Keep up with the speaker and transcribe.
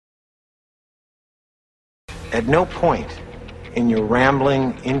At no point in your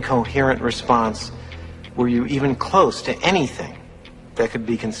rambling, incoherent response were you even close to anything that could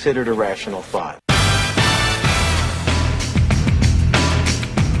be considered a rational thought.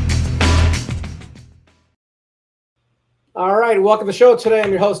 All right, welcome to the show today.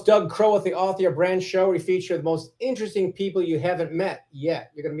 I'm your host, Doug Crow, with the Author Your Brand Show. We feature the most interesting people you haven't met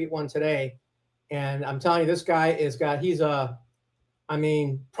yet. You're going to meet one today. And I'm telling you, this guy he's probably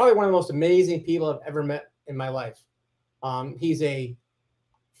one of the most amazing people I've ever met in my life. He's a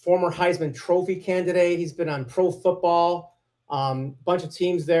former Heisman Trophy candidate. He's been on pro football, bunch of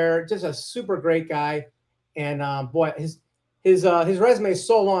teams there. Just a super great guy. And boy, his resume is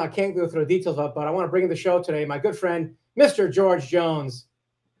so long, I can't go through the details of it, but I want to bring in the show today my good friend, Mr. George Jones.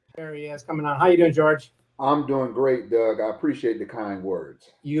 There he is coming on. How you doing, George? I'm doing great, Doug. I appreciate the kind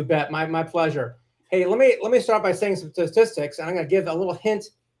words. You bet. My pleasure. Hey, let me start by saying some statistics, and I'm going to give a little hint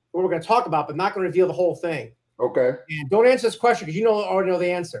what we're going to talk about, but not going to reveal the whole thing. Okay. And don't answer this question because you already know the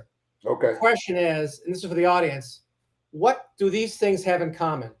answer. Okay. The question is, and this is for the audience, what do these things have in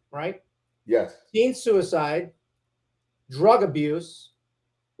common, right? Yes. Teen suicide, drug abuse,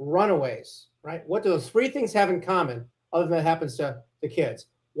 runaways, right? What do those three things have in common other than that happens to the kids?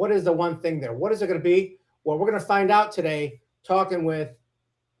 What is the one thing there? What is it going to be? Well, we're going to find out today talking with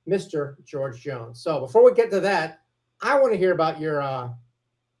Mr. George Jones. So before we get to that, I want to hear about your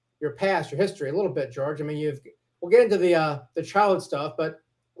past, your history a little bit, George. I mean, we'll get into the childhood stuff, but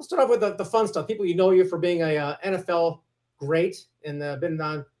let's start off with the fun stuff. People you for being a NFL great and been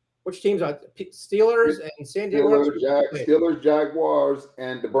on which teams are Steelers and San Diego? Steelers, Jaguars,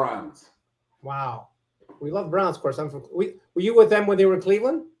 and the Browns. Wow. We love Browns, of course. Were you with them when they were in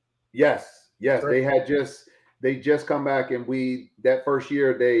Cleveland? Yes. Great. They just come back, and that first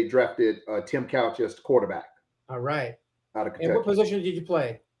year they drafted Tim Couch as quarterback. All right. Out of Kentucky. And what position did you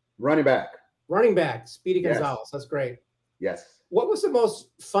play? Running back. Speedy Gonzalez. That's great. Yes. What was the most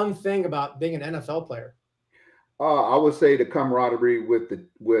fun thing about being an NFL player? I would say the camaraderie with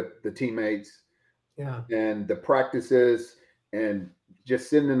the teammates. Yeah. And the practices and just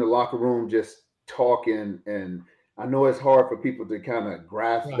sitting in the locker room, just talking. And I know it's hard for people to kind of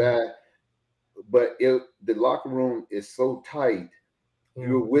grasp that, but the locker room is so tight. Yeah.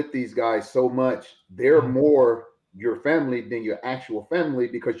 You're with these guys so much. They're more your family than your actual family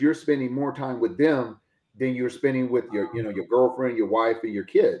because you're spending more time with them than you're spending with your girlfriend, your wife, and your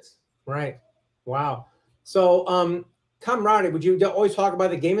kids. Right. Wow. So, camaraderie, would you always talk about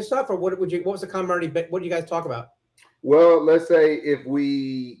the game and stuff, or what was the camaraderie? What do you guys talk about? Well, let's say if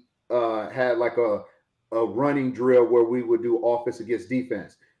we had like a running drill where we would do offense against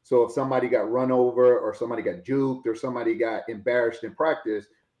defense. So if somebody got run over or somebody got juked or somebody got embarrassed in practice,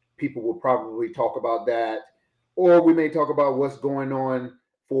 people will probably talk about that. Or we may talk about what's going on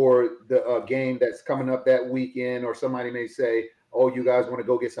for the game that's coming up that weekend, or somebody may say, oh, you guys want to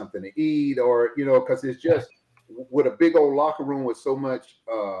go get something to eat, or, because it's just with a big old locker room with so much,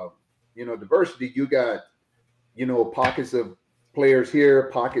 diversity, you got, pockets of players here,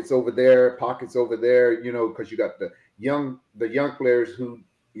 pockets over there, because you got the young players who,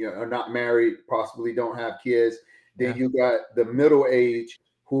 are not married, possibly don't have kids. Then you got the middle age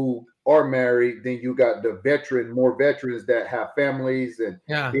who are married. Then you got the more veterans that have families and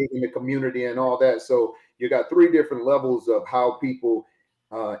being in the community and all that. So you got three different levels of how people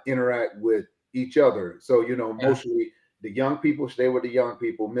interact with each other. So, mostly the young people stay with the young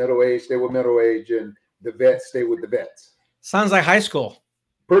people, middle age stay with middle age, and the vets stay with the vets. Sounds like high school.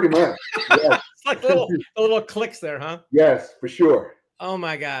 Pretty much. Yes. It's like little cliques there, huh? Yes, for sure. Oh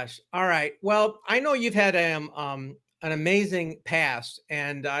my gosh. All right. Well, I know you've had an amazing past,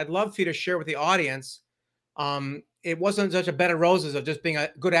 and I'd love for you to share with the audience. It wasn't such a bed of roses of just being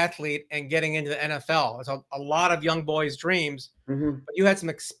a good athlete and getting into the NFL. It's a lot of young boys' dreams, but you had some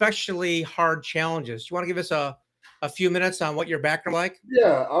especially hard challenges. Do you want to give us a few minutes on what your background like?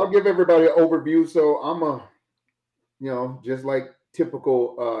 Yeah, I'll give everybody an overview. So I'm just like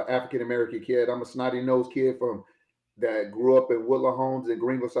typical African-American kid. I'm a snotty-nosed kid that grew up in Woodlawn Homes in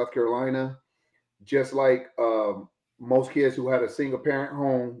Greenville, South Carolina. Just like most kids who had a single-parent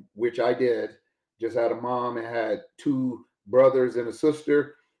home, which I did, just had a mom and had two brothers and a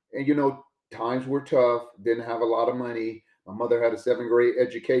sister. And, times were tough, didn't have a lot of money. My mother had a 7th grade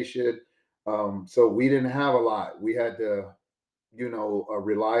education. So we didn't have a lot. We had to,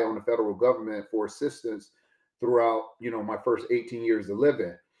 rely on the federal government for assistance throughout, my first 18 years of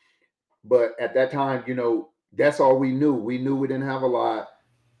living. But at that time, that's all we knew. We knew we didn't have a lot,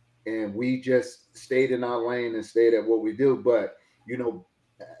 and we just stayed in our lane and stayed at what we do. But,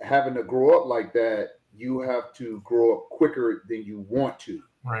 having to grow up like that, you have to grow up quicker than you want to.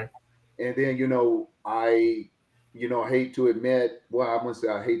 Right. And then, I hate to admit, well, I wouldn't say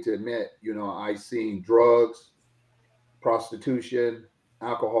I hate to admit, I seen drugs, prostitution,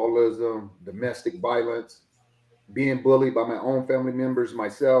 alcoholism, domestic violence, being bullied by my own family members,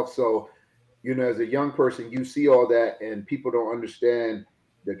 myself. So, as a young person, you see all that, and people don't understand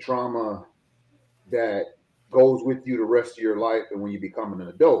the trauma that goes with you the rest of your life and when you become an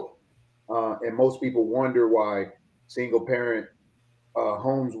adult. And most people wonder why single parent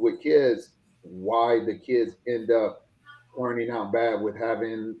homes with kids, why the kids end up turning out bad with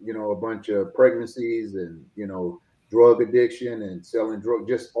having, a bunch of pregnancies and, drug addiction and selling drugs,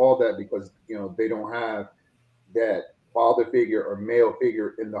 just all that because, they don't have that father figure or male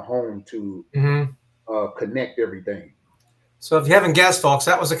figure in the home to Mhm. connect everything. So if you haven't guessed, folks,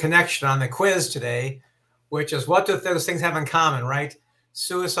 that was a connection on the quiz today, which is what do those things have in common, right?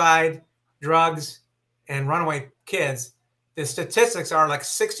 Suicide, drugs, and runaway kids. The statistics are like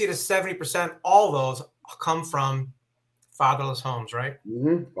 60 to 70%, all those come from fatherless homes, right?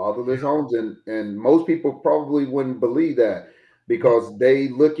 Fatherless homes, and most people probably wouldn't believe that because they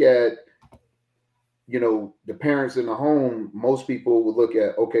look at the parents in the home. Most people would look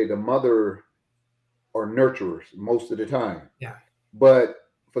at, okay, the mother are nurturers most of the time, Yeah. but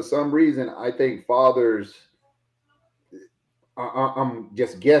for some reason I think fathers, I'm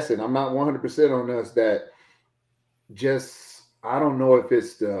just guessing, I'm not 100% on this, that just, I don't know if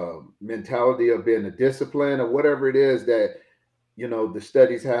it's the mentality of being a discipline or whatever it is that the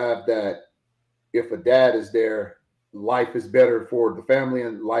studies have, that if a dad is there, life is better for the family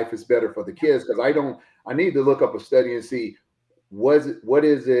and life is better for the kids. Because I need to look up a study and see what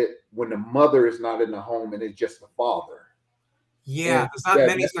is it when the mother is not in the home and it's just the father. Yeah, And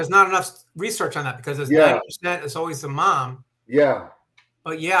yeah, there's not enough research on that because it's yeah, 90% it's always the mom. yeah.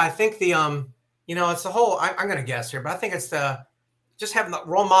 But yeah, I think it's the whole. I'm going to guess here, but I think it's the just having the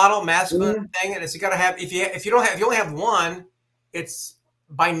role model masculine Mhm. thing, and it's you got to have if you only have one, it's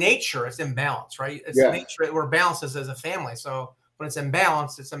by nature it's imbalance, right? It's Yes, nature we're balanced as a family. So when it's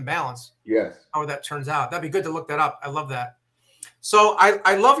imbalanced, it's imbalanced. yes. How that turns out, that'd be good to look that up. I love that. So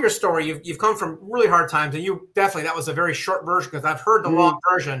I love your story. You've come from really hard times, and you definitely that was a very short version because I've heard the long Mhm.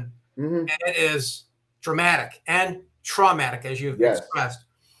 version, Mhm. and it is dramatic and traumatic as you've Yes. expressed.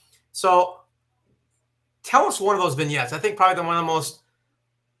 So tell us one of those vignettes. I think probably one of the most,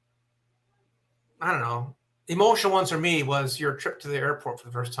 I don't know, emotional ones for me was your trip to the airport for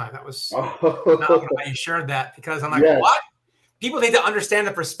the first time. That was phenomenal how you shared that because I'm like, Yes. what? People need to understand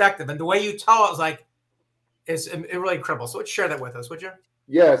the perspective and the way you tell it was like, it's really incredible. So share that with us, would you?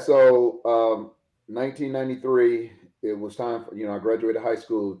 Yeah. So, 1993, it was time for, I graduated high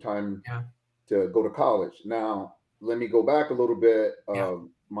school, time Yeah. to go to college. Now, let me go back a little bit. Yeah.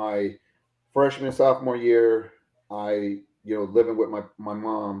 My freshman, sophomore year, living with my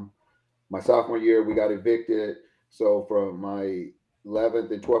mom. My sophomore year, we got evicted. So from my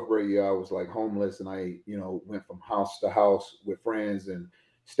 11th and 12th grade year, I was like homeless, and I, went from house to house with friends and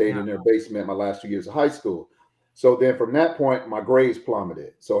stayed Yeah. in their basement my last 2 years of high school. So then from that point, my grades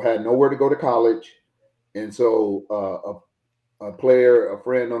plummeted. So I had nowhere to go to college. And so a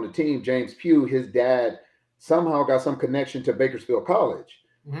friend on the team, James Pugh, his dad somehow got some connection to Bakersfield College.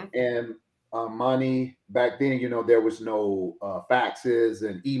 Mm-hmm. And money back then, there was no faxes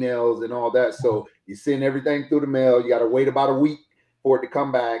and emails and all that. So you send everything through the mail. You got to wait about a week for it to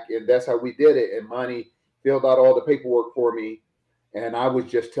come back. And that's how we did it. And Money filled out all the paperwork for me. And I was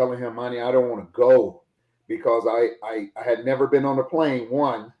just telling him, Money, I don't want to go because I had never been on a plane.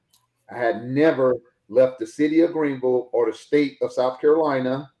 One, I had never left the city of Greenville or the state of South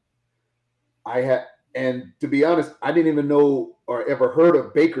Carolina. I had, and to be honest, I didn't even know or ever heard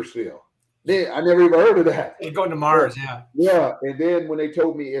of Bakersfield. I never even heard of that. You're going to Yeah, Mars, yeah. yeah. And then when they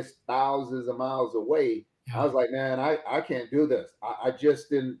told me it's thousands of miles away, I Yeah. was like, man, I can't do this. I just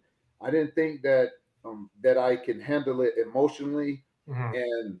didn't. I didn't think that I can handle it emotionally. Mm-hmm.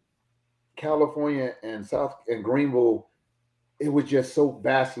 And California and South and Greenville, it was just so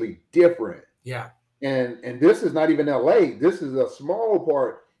vastly different. Yeah. And this is not even LA. This is a small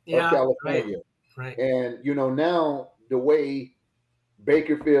part of Yeah. Right. California. Right. And now the way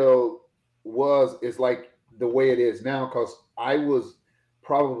Bakerfield was is like the way it is now, because I was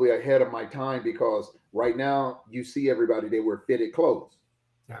probably ahead of my time, because right now you see everybody, they wear fitted clothes.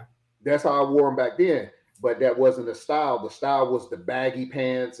 Yeah. That's how I wore them back then, but that wasn't the style. The style was the baggy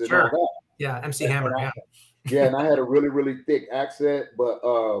pants and all Sure. that. Yeah. MC And Hammer. I, Yeah. yeah, and I had a really, really thick accent. But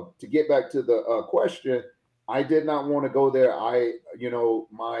to get back to the question, I did not want to go there.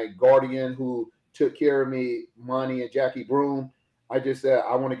 My guardian who took care of me, Money and Jackie Broom, I just said,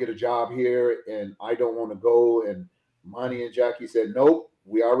 I want to get a job here and I don't want to go. And Money and Jackie said, nope,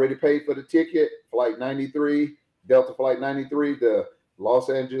 we already paid for the ticket, flight 93, Delta flight 93, the Los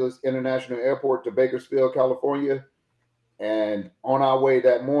Angeles International Airport to Bakersfield, California. And on our way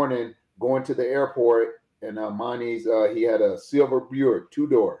that morning, going to the airport, and Monty's, he had a silver Buick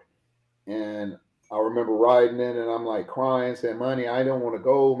 2-door. And I remember riding in, and I'm like crying, saying, "Money, I don't want to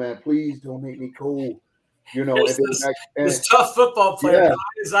go, man. Please don't make me go." And then this tough football player, yeah,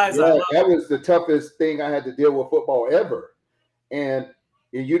 his eyes, yeah, that was the toughest thing I had to deal with football ever. And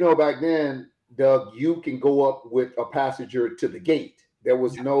back then, Doug, you can go up with a passenger to the gate. There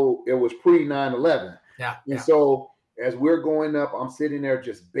was it was pre 9/11. Yeah. And so as we're going up, I'm sitting there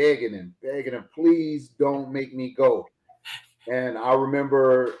just begging him, please don't make me go. And I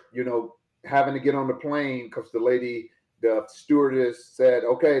remember, having to get on the plane because the stewardess said,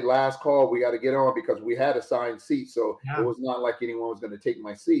 "Okay, last call, we got to get on," because we had assigned seats. So it was not like anyone was going to take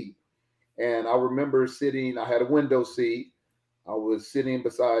my seat. And I remember I had a window seat. I was sitting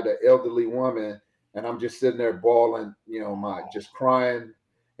beside an elderly woman, and I'm just sitting there bawling, just crying.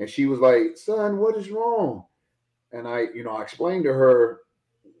 And she was like, "Son, what is wrong?" And I explained to her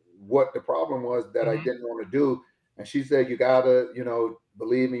what the problem was that I didn't want to do. And she said, "You gotta,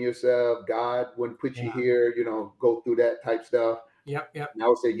 believe in yourself. God wouldn't put you here, go through that type stuff." Yep. And I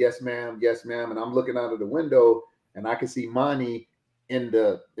would say, "Yes, ma'am. Yes, ma'am." And I'm looking out of the window, and I can see Monty in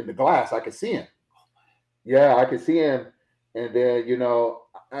the glass. I could see him. Yeah, I could see him. And then,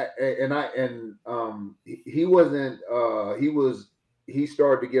 he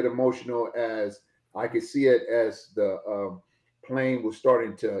started to get emotional as I could see it as the plane was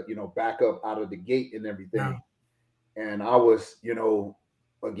starting to, back up out of the gate and everything. And I was,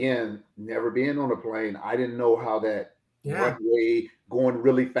 again, never being on a plane, I didn't know how that runway going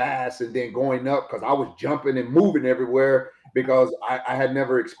really fast and then going up, because I was jumping and moving everywhere because I had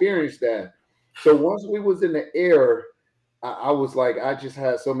never experienced that. So once we was in the air, I was like, I just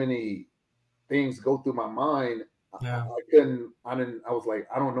had so many things go through my mind. I was like,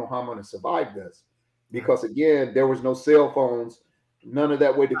 I don't know how I'm going to survive this, because again, there was no cell phones, none of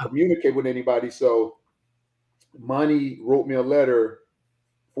that way to communicate with anybody. So Monty wrote me a letter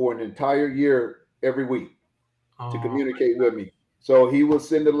for an entire year every week to communicate with me. So he would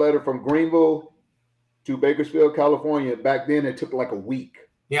send a letter from Greenville to Bakersfield, California. Back then, it took like a week.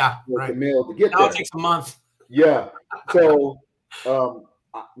 For the mail to get there. Now it takes a month. Yeah. So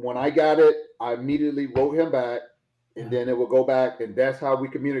when I got it, I immediately wrote him back, and then it would go back, and that's how we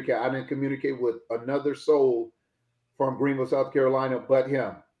communicate. I didn't communicate with another soul from Greenville, South Carolina, but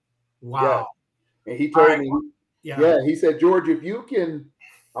him. Wow. Yeah. And he told me, he said, "George, if you can,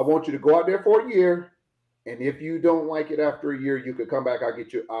 I want you to go out there for a year, and if you don't like it after a year, you could come back. I'll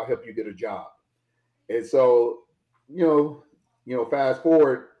help you get a job." And so, fast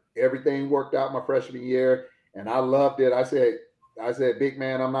forward, everything worked out my freshman year, and I loved it. I said, "Big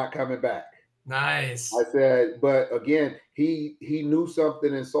man, I'm not coming back." Nice. I said, but again, he knew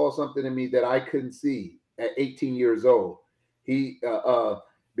something and saw something in me that I couldn't see at 18 years old.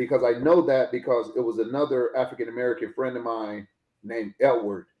 Because I know that because it was another African-American friend of mine named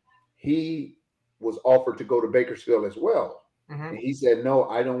Edward. He was offered to go to Bakersfield as well. And he said, "No,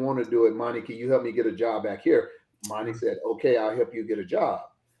 I don't want to do it. Monty, can you help me get a job back here?" Monty said, "Okay, I'll help you get a job."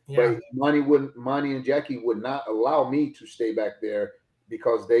 But Monty and Jackie would not allow me to stay back there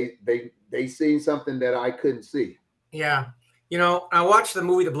because they seen something that I couldn't see. Yeah. I watched the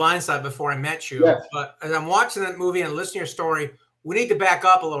movie The Blind Side before I met you. Yes. But as I'm watching that movie and listening to your story, we need to back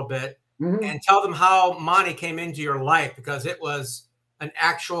up a little bit and tell them how Monty came into your life, because it was an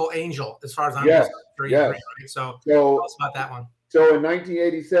actual angel as far as I'm concerned. Right? So tell us about that one. So in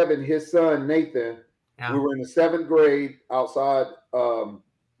 1987, his son, Nathan, we were in the 7th grade outside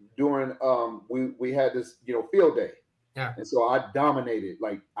during we had this, field day. Yeah. And so I dominated,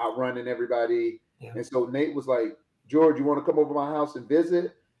 like outrunning everybody. Yeah. And so Nate was like, "George, you want to come over to my house and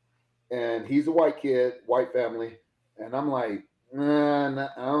visit?" And he's a white kid, white family. And I'm like, nah,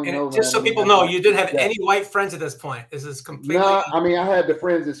 I don't know. Just so people know, you didn't have any white friends at this point. This is completely. No, I mean, I had the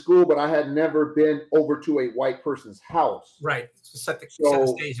friends at school, but I had never been over to a white person's house. Right. Set the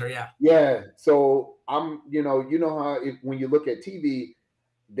stage there, yeah. Yeah. So I'm, you know how when you look at TV,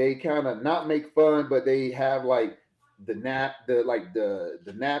 they kind of not make fun, but they have like the napkin,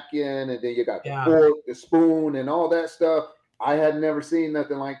 and then you got the fork, the spoon, and all that stuff. I had never seen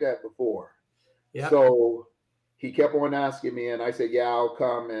nothing like that before. Yeah. So he kept on asking me, and I said, "Yeah, I'll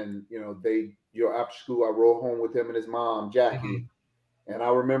come." And after school, I rode home with him and his mom, Jackie. And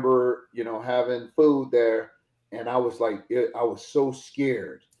I remember, having food there, and I was like, I was so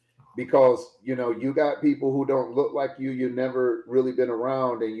scared because you got people who don't look like you've never really been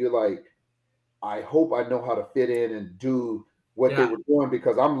around, and you're like, I hope I know how to fit in and do what they were doing,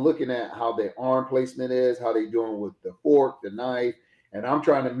 because I'm looking at how their arm placement is, how they doing with the fork, the knife, and I'm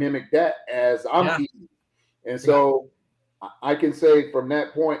trying to mimic that as I'm eating. And so I can say from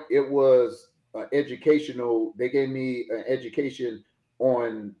that point, it was educational. They gave me an education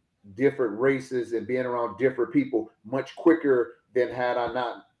on different races and being around different people much quicker than had I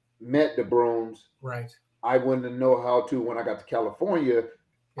not met the Brooms. Right. I wouldn't know how to. When I got to California,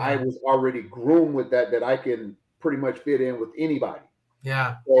 I was already groomed with that I can pretty much fit in with anybody.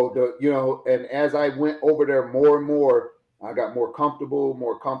 Yeah. So and as I went over there more and more, I got more comfortable.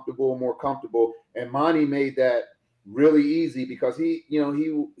 And Monty made that really easy, because he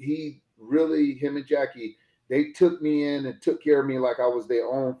really, him and Jackie, they took me in and took care of me like I was their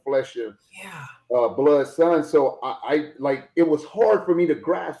own flesh and blood son. So I like, it was hard for me to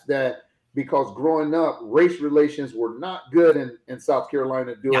grasp that, because growing up, race relations were not good in South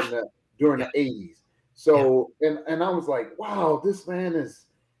Carolina during the 80s. So and I was like, wow, this man is,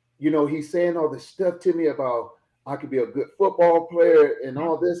 he's saying all this stuff to me about I could be a good football player and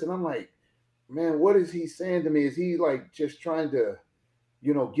all this, and I'm like, man, what is he saying to me? Is he like just trying to,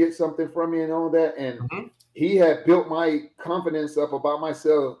 get something from me and all that? And he had built my confidence up about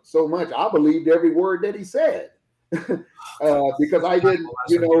myself so much. I believed every word that he said, because I didn't,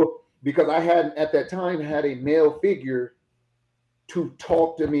 because I hadn't at that time had a male figure to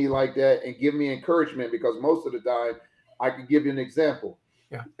talk to me like that and give me encouragement, because most of the time, I could give you an example.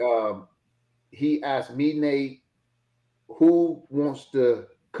 He asked me, Nate, who wants to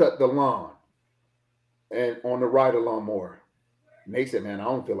cut the lawn and on the rider lawnmower? Nate said, man, I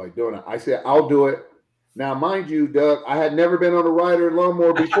don't feel like doing it. I said, I'll do it. Now, mind you, Doug, I had never been on a rider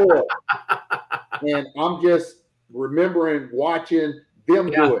lawnmower before. And I'm just remembering watching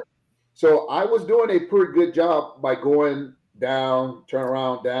them do it. So I was doing a pretty good job by going down, turn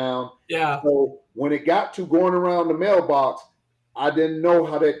around, down. Yeah. So when it got to going around the mailbox, I didn't know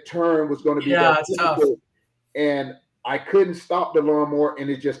how that turn was going to be. Yeah, it's tough. And I couldn't stop the lawnmower, and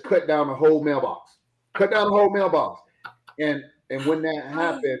it just cut down the whole mailbox. And when that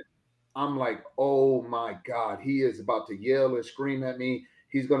happened, I'm like, oh my God, he is about to yell and scream at me.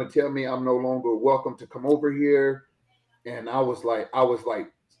 He's going to tell me I'm no longer welcome to come over here. And I was like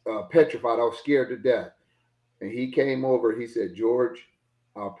petrified. I was scared to death. And he came over. He said, George,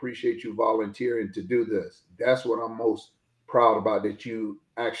 I appreciate you volunteering to do this. That's what I'm most proud about, that you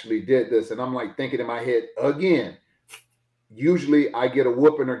actually did this. And I'm like thinking in my head, again, usually I get a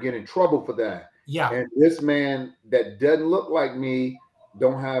whooping or get in trouble for that. Yeah. And this man that doesn't look like me,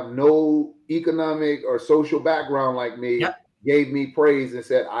 don't have no economic or social background like me, gave me praise and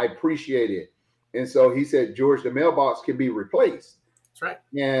said, I appreciate it. And so he said, George, the mailbox can be replaced. That's right.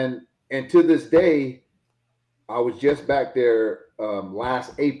 And to this day, I was just back there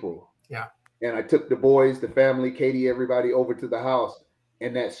last April. Yeah. And I took the boys, the family, Katie, everybody over to the house.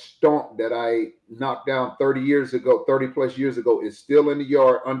 And that stump that I knocked down 30 plus years ago is still in the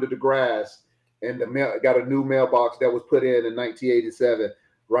yard under the grass. And got a new mailbox that was put in 1987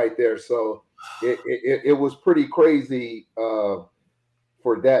 right there. So it was pretty crazy for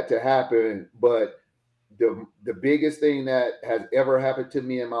that to happen. But the biggest thing that has ever happened to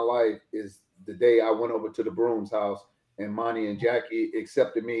me in my life is the day I went over to the Broom's house, and Monty and Jackie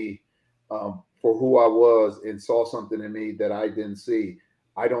accepted me for who I was and saw something in me that I didn't see.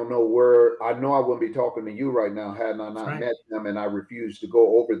 I don't know where. I know I wouldn't be talking to you right now had I not met them, and I refused to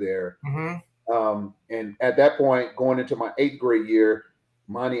go over there. And at that point, going into my 8th grade year,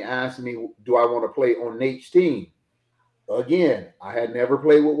 Monty asked me, do I want to play on Nate's team? Again, I had never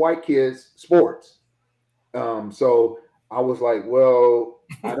played with white kids sports. So I was like, well,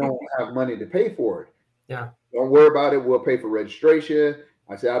 I don't have money to pay for it. Yeah. Don't worry about it. We'll pay for registration.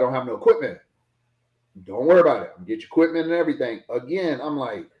 I said, I don't have no equipment. Don't worry about it. I'll get your equipment and everything. Again, I'm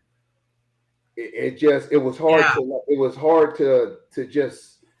like, it was hard. It was hard to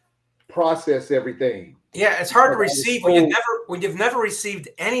just process everything. Yeah, it's hard to receive when you've never received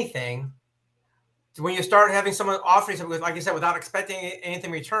anything. When you start having someone offering something, like you said, without expecting anything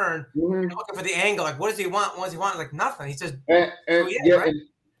in return, you're looking for the angle. Like, what does he want? What does he want? Like, nothing. He says, and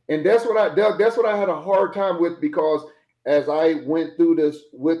that's what I had a hard time with, because as I went through this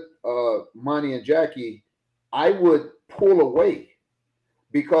with Monty and Jackie, I would pull away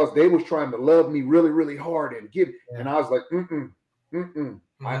because they was trying to love me really, really hard and give. And I was like,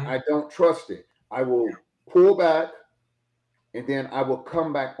 I don't trust it. I will pull back, and then I will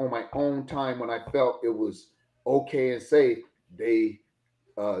come back on my own time when I felt it was okay and safe. They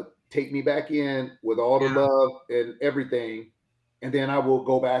take me back in with all the love and everything, and then I will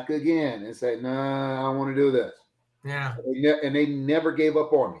go back again and say, nah, I don't want to do this. Yeah. And they never gave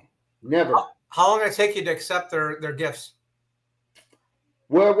up on me. Never. How long did it take you to accept their gifts?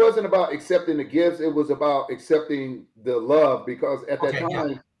 Well, it wasn't about accepting the gifts. It was about accepting the love, because at that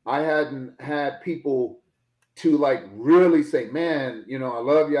time I hadn't had people to like really say, man, you know, I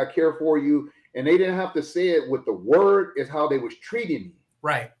love you, I care for you. And they didn't have to say it with the word, it's how they was treating me.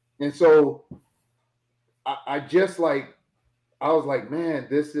 Right. And so I just like, I was like, man,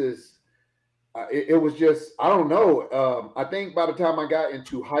 this is, it was just, I don't know. I think by the time I got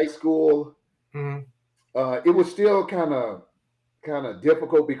into high school, it was still kind of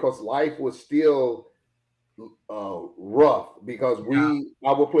difficult because life was still rough, because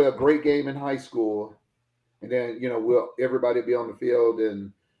I would play a great game in high school, and then everybody be on the field,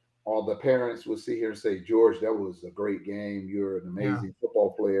 and all the parents would sit here and say, George, that was a great game, you're an amazing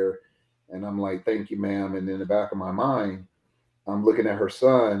football player. And I'm like, thank you, ma'am. And in the back of my mind, I'm looking at her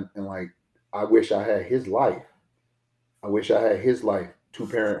son and like, I wish I had his life. I wish I had his life.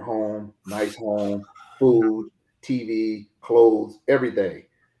 2-parent home, nice home, food, TV, clothes, everything.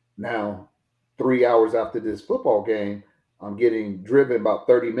 Now, 3 hours after this football game, I'm getting driven about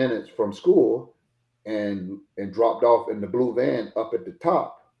 30 minutes from school and dropped off in the blue van up at the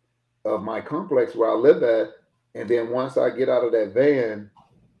top of my complex where I live at. And then once I get out of that van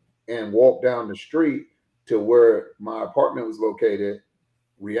and walk down the street to where my apartment was located,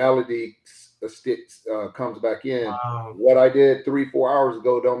 reality comes back in. Wow. What I did 3-4 hours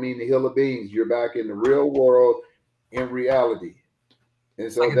ago don't mean the hill of beans. You're back in the real world in reality.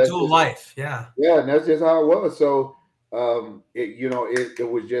 And so like that's dual just life. Yeah. and that's just how it was. So it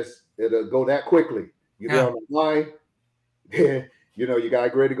was just, it'll go that quickly. You get on the line, you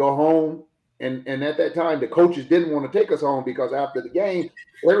got ready to go home. And at that time, the coaches didn't want to take us home because after the game,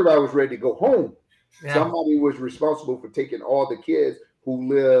 everybody was ready to go home. Yeah. Somebody was responsible for taking all the kids who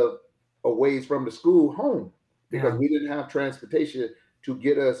live a ways from the school home, because we didn't have transportation to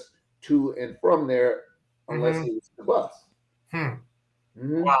get us to and from there unless it was the bus.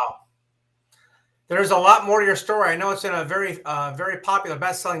 Wow. There's a lot more to your story. I know it's in a very popular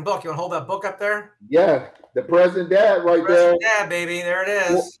best-selling book. You want to hold that book up there? Yeah, The Present Dad right there. Yeah, baby. There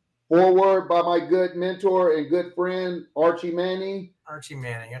it is. Forward by my good mentor and good friend, Archie Manning. Archie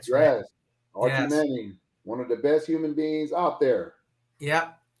Manning, that's right. Yes, Archie Manning, one of the best human beings out there.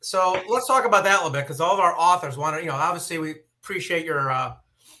 Yeah. So let's talk about that a little bit, because all of our authors want to, obviously we appreciate your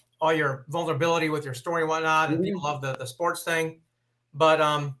all your vulnerability with your story and whatnot, and people love the sports thing. But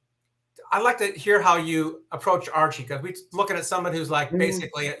I'd like to hear how you approach Archie, because we're looking at somebody who's like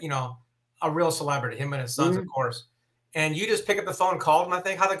basically, a real celebrity, him and his sons, of course. And you just pick up the phone and called him, I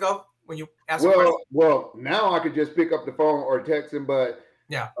think. How'd it go when you asked him? Well, now I could just pick up the phone or text him, but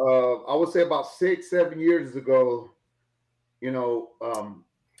I would say about 6-7 years ago,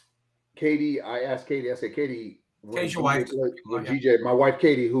 Katie, I asked Katie, I said, Katie, Katie's your wife. GJ, my wife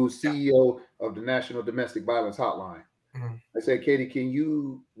Katie, who's CEO of the National Domestic Violence Hotline. I said, Katie, can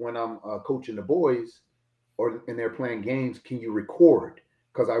you, when I'm coaching the boys and they're playing games, can you record?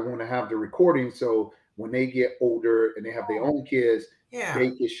 Because I want to have the recording, so when they get older and they have their own kids,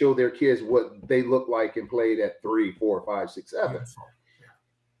 they can show their kids what they look like and played at 3, 4, 5, 6, 7.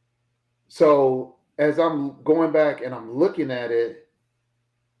 So as I'm going back and I'm looking at it,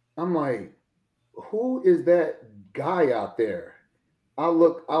 I'm like, who is that guy out there? I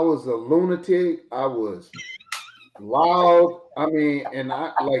was a lunatic. I was loud. I mean, and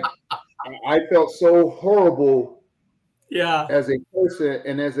I felt so horrible as a person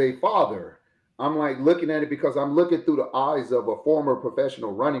and as a father. I'm like looking at it because I'm looking through the eyes of a former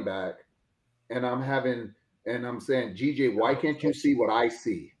professional running back, and I'm saying, GJ, why can't you see what I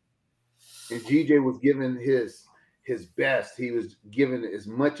see? And GJ was giving his best. He was giving as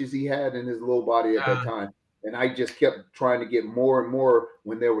much as he had in his little body at that time. And I just kept trying to get more and more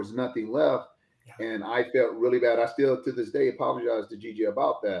when there was nothing left. And I felt really bad. I still to this day apologize to GJ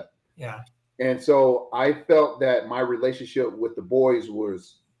about that. Yeah. And so I felt that my relationship with the boys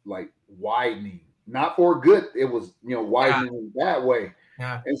was like widening, not for good. It was, widening in that way.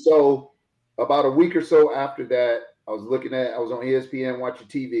 Yeah. And so about a week or so after that, I was on ESPN watching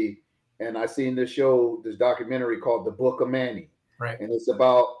TV, and I seen this documentary called The Book of Manning. Right. And it's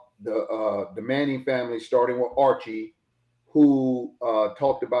about the Manning family, starting with Archie, who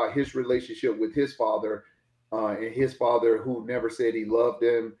talked about his relationship with his father, and his father who never said he loved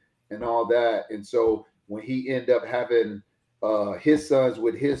him and all that. And so when he ended up having his sons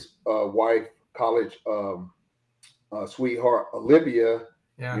with his wife, college sweetheart, Olivia,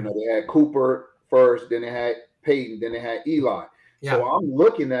 they had Cooper first, then they had Peyton, then they had Eli. Yeah. So I'm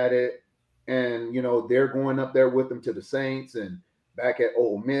looking at it, and they're going up there with them to the Saints and back at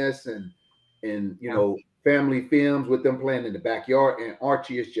Ole Miss, and family films with them playing in the backyard, and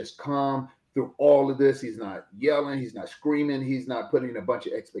Archie is just calm, through all of this. He's not yelling, he's not screaming, he's not putting a bunch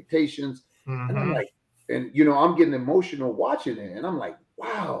of expectations. And I'm like, and I'm getting emotional watching it. And I'm like,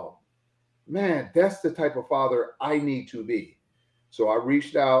 wow, man, that's the type of father I need to be. So I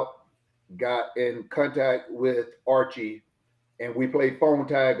reached out, got in contact with Archie, and we played phone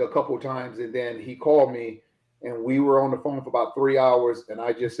tag a couple times. And then he called me, and we were on the phone for about 3 hours. And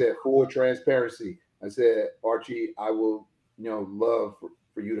I just said, full transparency, I said, Archie, I will, love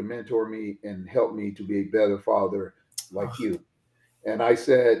for you to mentor me and help me to be a better father like you. And I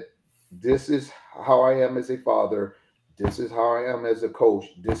said, this is how I am as a father. This is how I am as a coach.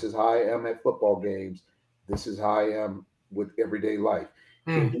 This is how I am at football games. This is how I am with everyday life.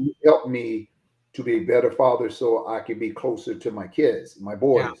 Can you help me to be a better father so I can be closer to my kids, my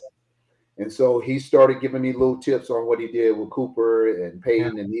boys? Yeah. And so he started giving me little tips on what he did with Cooper and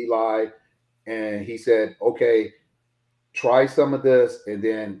Peyton and Eli. And he said, okay, try some of this, and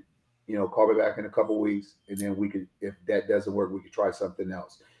then call me back in a couple of weeks, and then we could, if that doesn't work, we could try something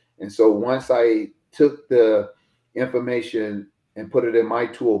else. And so once I took the information and put it in my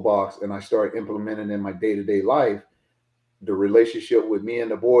toolbox and I started implementing in my day-to-day life, the relationship with me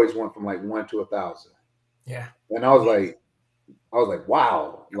and the boys went from like 1 to 1,000. Yeah. And I was like,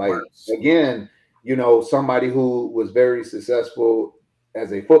 wow. Like, again, somebody who was very successful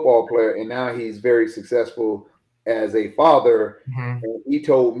as a football player, and now he's very successful as a father. And he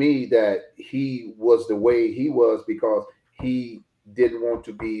told me that he was the way he was because he didn't want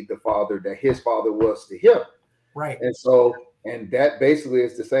to be the father that his father was to him. Right. And so, and that basically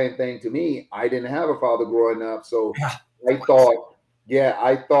is the same thing to me. I didn't have a father growing up. So I thought,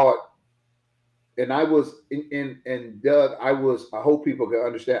 and I was and Doug, I hope people can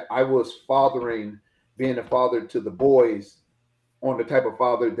understand, I was being a father to the boys on the type of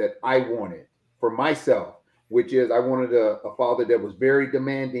father that I wanted for myself, which is I wanted a father that was very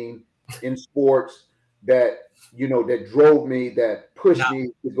demanding in sports, that that drove me, that pushed me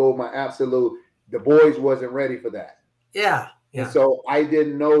to go my absolute. The boys wasn't ready for that. Yeah. And so I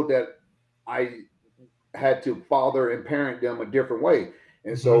didn't know that I had to father and parent them a different way.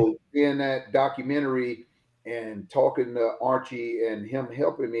 And so in that documentary and talking to Archie and him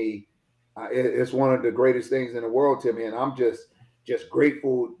helping me, it's one of the greatest things in the world to me. And I'm just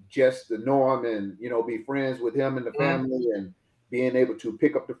grateful just to know him and, be friends with him and the family, and being able to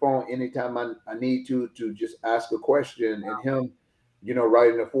pick up the phone anytime I need to just ask a question. And him,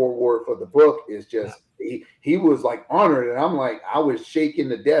 writing the foreword for the book is just, he was like honored. And I'm like, I was shaking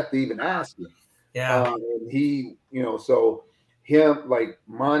to death to even ask him. Yeah. And he, so him, like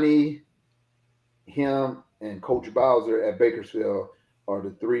Monty, him, and Coach Bowser at Bakersfield are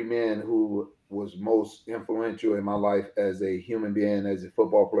the three men who was most influential in my life as a human being, as a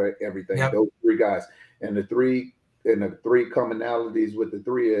football player, everything. Those three guys. And the three commonalities with the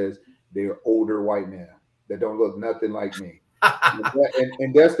three is they're older white men that don't look nothing like me.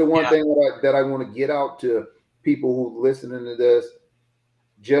 and that's the one thing that I want to get out to people who listening to this.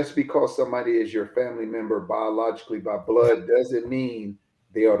 Just because somebody is your family member biologically by blood doesn't mean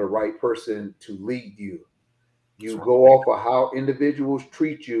they are the right person to lead you. You go off of how individuals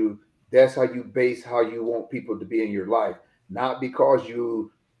treat you. That's how you base how you want people to be in your life. Not because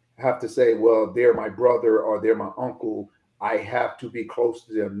you have to say, well, they're my brother or they're my uncle, I have to be close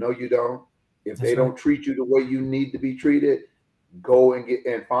to them. No, you don't. If they don't treat you the way you need to be treated, go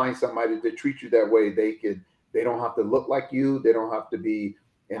and find somebody to treat you that way. They don't have to look like you. They don't have to be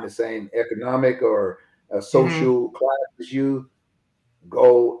in the same economic or social class as you.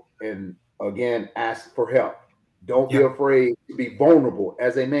 Go and again ask for help. Don't be afraid to be vulnerable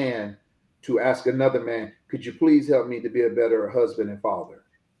as a man to ask another man, could you please help me to be a better husband and father?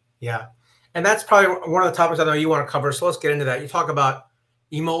 Yeah. And that's probably one of the topics I know you want to cover. So let's get into that. You talk about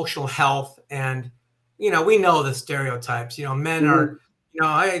emotional health, and we know the stereotypes. Men are,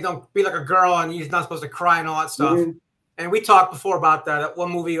 hey, don't be like a girl and you're not supposed to cry and all that stuff. And we talked before about that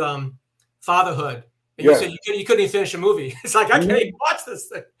one movie, Fatherhood. And you said you couldn't even finish a movie. It's like, I can't even watch this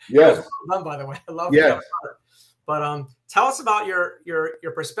thing. Yes. It was well done, by the way. I love it. But tell us about your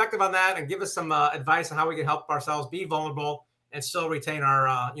perspective on that, and give us some advice on how we can help ourselves be vulnerable and still retain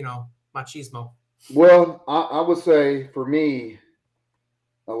our, machismo. Well, I would say for me,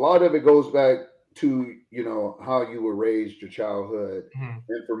 a lot of it goes back to, how you were raised, your childhood.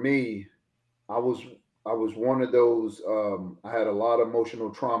 And for me, I was one of those, I had a lot of emotional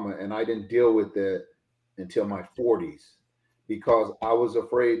trauma, and I didn't deal with it until my 40s because I was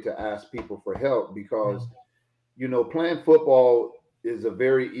afraid to ask people for help because, playing football is a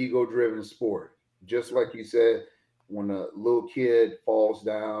very ego-driven sport. Just like you said, when a little kid falls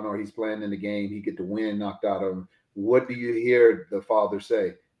down or he's playing in the game, he get the wind knocked out of him. What do you hear the father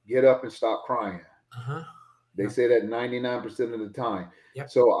say? get up and stop crying. Uh-huh. They say that 99% of the time. Yep.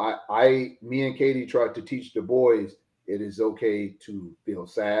 So me and Katie tried to teach the boys it is okay to feel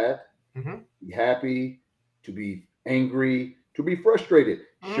sad, be happy, to be angry, to be frustrated.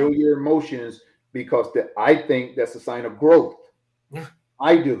 Show your emotions because I think that's a sign of growth. Yeah.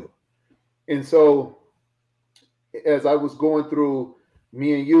 I do. And so as I was going through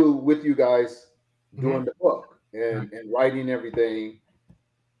me and you with you guys doing the book and writing everything,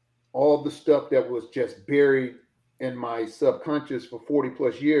 all the stuff that was just buried in my subconscious for 40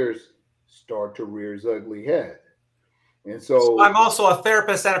 plus years start to rear its ugly head. And so I'm also a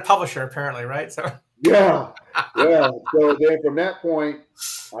therapist and a publisher, apparently, right? So yeah. So then from that point,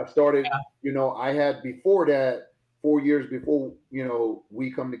 I started, I had before that, 4 years before,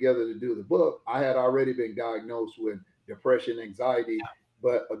 we come together to do the book, I had already been diagnosed with depression, anxiety.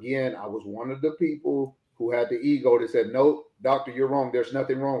 But again, I was one of the people who had the ego that said, no, doctor, you're wrong. There's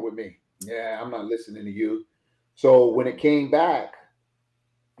nothing wrong with me. Yeah, I'm not listening to you. So when it came back,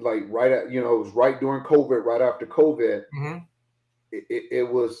 like it was right during COVID, right after COVID, it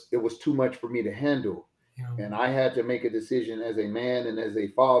was too much for me to handle. Yeah. And I had to make a decision as a man and as a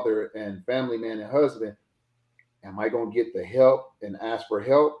father and family man and husband. Am I going to get the help and ask for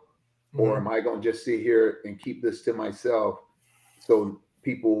help? Or am I going to just sit here and keep this to myself so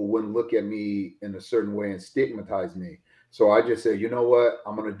people wouldn't look at me in a certain way and stigmatize me? So I just said, you know what?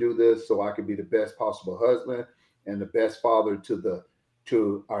 I'm going to do this so I can be the best possible husband and the best father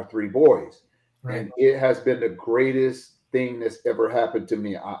to our 3 boys. Right. And it has been the greatest thing that's ever happened to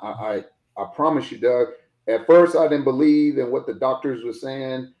me. I promise you, Doug, at first I didn't believe in what the doctors were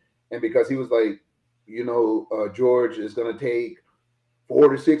saying. And because he was like, George, is going to take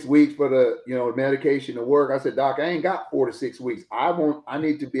 4 to 6 weeks for the, medication to work. I said, Doc, I ain't got 4 to 6 weeks. I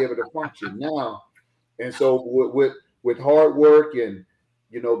need to be able to function now. And so with hard work and,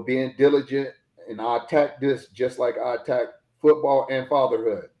 being diligent, and I attacked this just like I attacked football and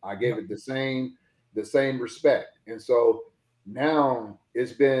fatherhood. I gave it the same respect. And so now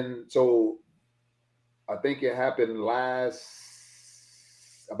it's been, so I think it happened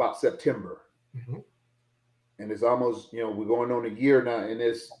about September. And it's almost, we're going on a year now, and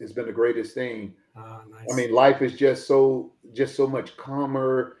it's been the greatest thing. Oh, nice. I mean, life is just so much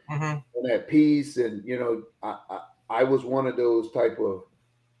calmer and at peace. And, I was one of those type of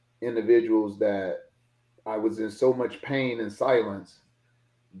individuals that I was in so much pain and silence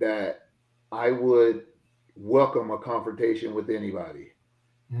that I would welcome a confrontation with anybody.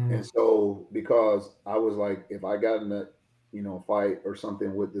 And so because I was like, if I got in a, fight or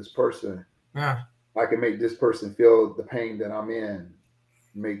something with this person, I can make this person feel the pain that I'm in,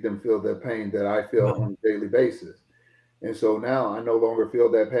 make them feel the pain that I feel on a daily basis. And so now I no longer feel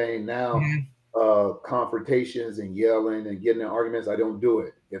that pain. Now, confrontations and yelling and getting in arguments, I don't do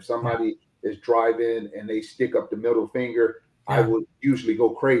it. If somebody is driving and they stick up the middle finger, I would usually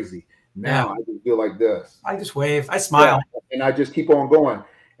go crazy. Now I just feel like this. I just wave, I smile. And I just keep on going.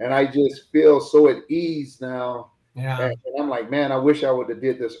 And I just feel so at ease now. Yeah. And I'm like, man, I wish I would have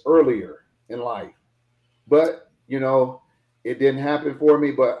did this earlier in life. But, it didn't happen for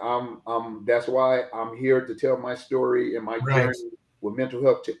me, but that's why I'm here to tell my story and my journey with mental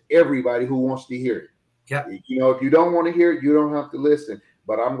health to everybody who wants to hear it. Yep. If you don't want to hear it, you don't have to listen.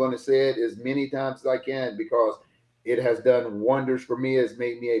 But I'm going to say it as many times as I can because it has done wonders for me. It's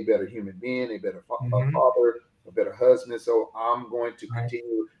made me a better human being, a better father, a better husband. So I'm going to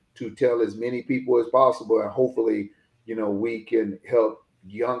continue to tell as many people as possible. And hopefully, we can help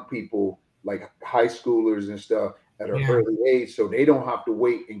young people like high schoolers and stuff at an early age so they don't have to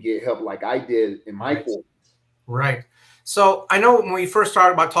wait and get help like I did in my 40s. Right. So I know when we first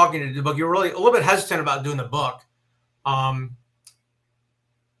started about talking to the book, you were really a little bit hesitant about doing the book.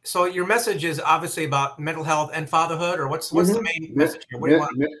 So your message is obviously about mental health and fatherhood, or what's the main message here? What do you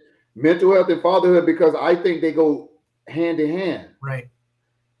want? Mental health and fatherhood, because I think they go hand in hand. Right.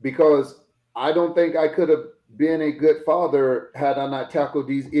 Because I don't think I could have been a good father had I not tackled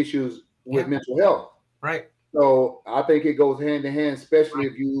these issues with mental health. Right. So I think it goes hand in hand, especially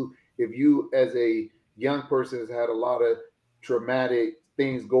if you as a young person has had a lot of traumatic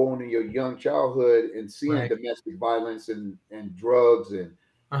things go on in your young childhood and seeing domestic violence and drugs and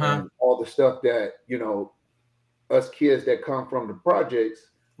all the stuff that, us kids that come from the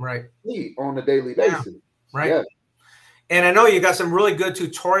projects see on a daily basis. Right. Yeah. And I know you got some really good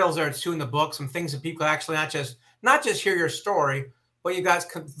tutorials there too in the book, some things that people actually not just hear your story, but you got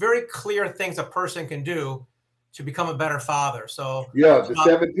very clear things a person can do to become a better father. So the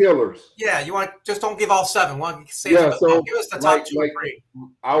 7 pillars. Yeah, you want just don't give all 7. So give us the top 2 or 3.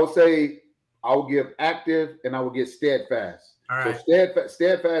 I would say I will give active and I will get steadfast. All right. So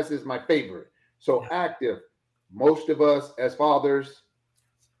steadfast is my favorite. So active. Most of us as fathers,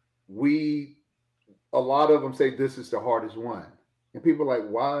 a lot of them say this is the hardest one. And people are like,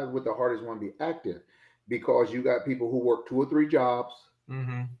 why would the hardest one be active? Because you got people who work 2 or 3 jobs.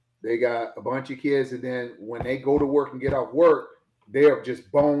 Mm-hmm. They got a bunch of kids, and then when they go to work and get off work, they're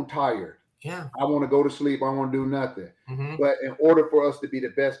just bone tired. Yeah. I want to go to sleep. I want to do nothing. Mm-hmm. But in order for us to be the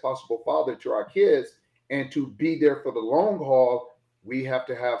best possible father to our kids and to be there for the long haul, we have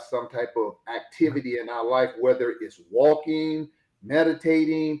to have some type of activity in our life, whether it's walking,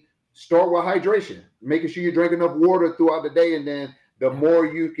 meditating. Start with hydration, making sure you drink enough water throughout the day. And then the more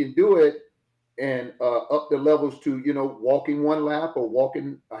you can do it, and up the levels to, walking 1 lap or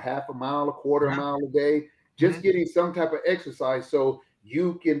walking a half a mile, a quarter mile a day, just getting some type of exercise so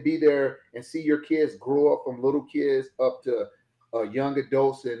you can be there and see your kids grow up from little kids up to young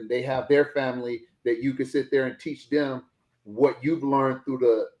adults, and they have their family that you can sit there and teach them what you've learned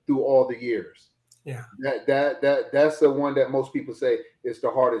through all the years. Yeah. That's the one that most people say is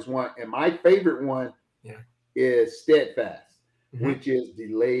the hardest one. And my favorite one is steadfast. Which is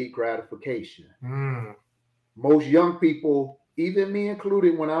delayed gratification. Most young people, even me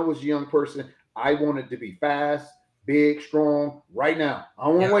included, when I was a young person, I wanted to be fast, big, strong, right now. I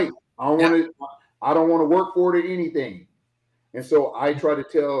don't want to wait. I don't want to work for it or anything. And so I try to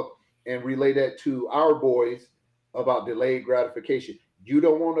tell and relay that to our boys about delayed gratification. You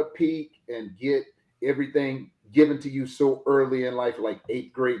don't want to peak and get everything given to you so early in life, like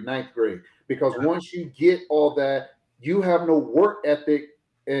 8th grade, 9th grade, because once you get all that, you have no work ethic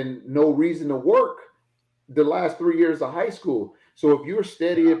and no reason to work the last 3 years of high school. So if you're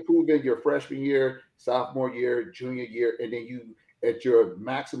steady improving your freshman year, sophomore year, junior year, and then you at your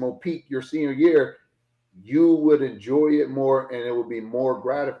maximum peak your senior year, you would enjoy it more and it would be more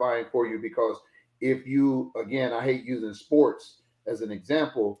gratifying for you. Because if you, again, I hate using sports as an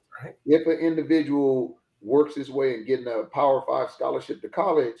example, if an individual works his way and getting a Power 5 scholarship to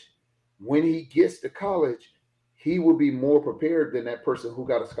college, when he gets to college, he will be more prepared than that person who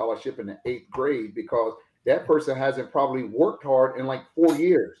got a scholarship in the 8th grade, because that person hasn't probably worked hard in like 4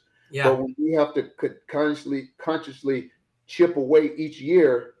 years. But when we have to consciously chip away each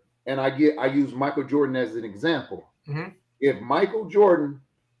year, and I use Michael Jordan as an example. If Michael Jordan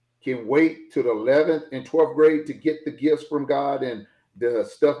can wait to the 11th and 12th grade to get the gifts from God and the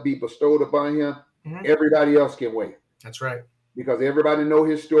stuff be bestowed upon him, everybody else can wait. That's right. Because everybody know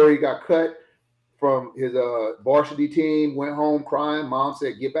his story. He got cut from his varsity team, went home crying. Mom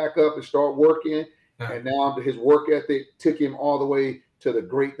said, get back up and start working. And now his work ethic took him all the way to the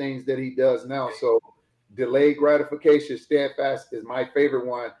great things that he does now. So delayed gratification, steadfast is my favorite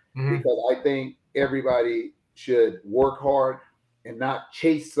one, because I think everybody should work hard and not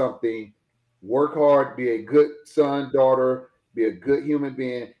chase something. Work hard, be a good son, daughter, be a good human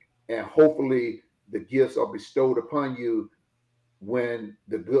being, and hopefully the gifts are bestowed upon you when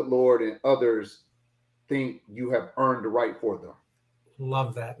the good Lord and others think you have earned the right for them.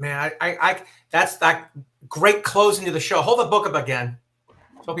 Love that, man. I that's that great closing to the show. Hold the book up again.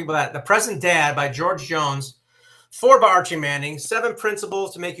 Tell people that The Present Dad by George Jones, 4 by Archie Manning, 7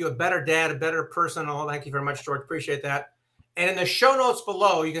 principles to make you a better dad, a better person. Oh, thank you very much, George. Appreciate that. And in the show notes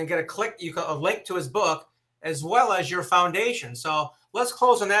below, you can get a link to his book as well as your foundation. So let's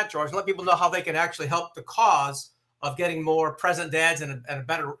close on that, George, and let people know how they can actually help the cause of getting more present dads and a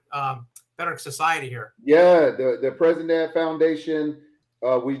better society here. Yeah, the Present Dad Foundation,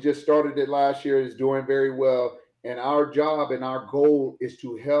 we just started it last year, is doing very well. And our job and our goal is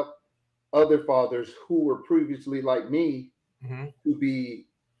to help other fathers who were previously like me to be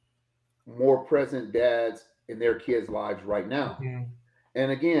more present dads in their kids' lives right now.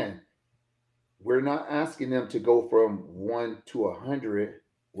 And again, we're not asking them to go from 1 to 100.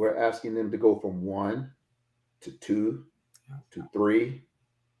 We're asking them to go from 1 to 2 to 3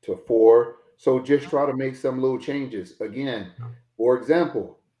 to 4. So just try to make some little changes. Again, for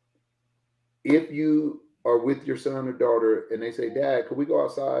example, if you are with your son or daughter and they say, Dad, could we go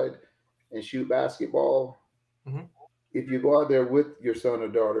outside and shoot basketball? If you go out there with your son or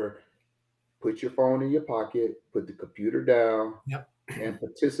daughter, put your phone in your pocket, put the computer down, and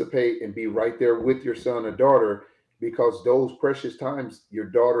participate and be right there with your son or daughter, because those precious times, your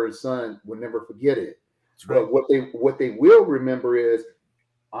daughter and son will never forget it. But what they will remember is,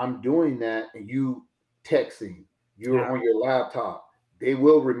 I'm doing that and you texting, you're on your laptop. They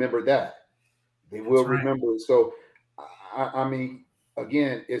will remember that. They will remember it. So, I mean,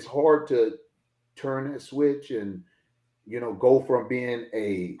 again, it's hard to turn that switch and, go from being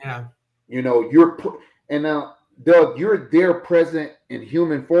and now, Doug, you're there present in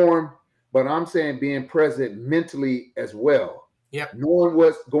human form, but I'm saying being present mentally as well. Yep. Knowing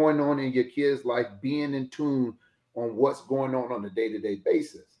what's going on in your kid's life, being in tune on what's going on a day-to-day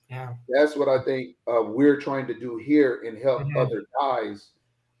basis. Yeah. That's what I think we're trying to do here and help other guys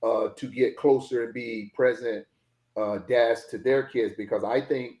to get closer and be present dads to their kids, because I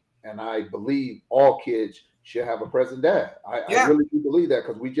think and I believe all kids should have a present dad. I really do believe that,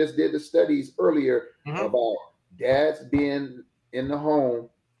 because we just did the studies earlier about dads being in the home.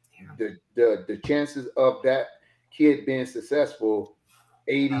 The chances of that kid being successful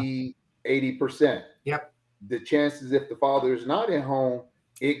 80%. Yep. The chances if the father is not in home,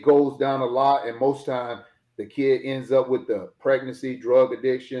 it goes down a lot, and most time the kid ends up with the pregnancy, drug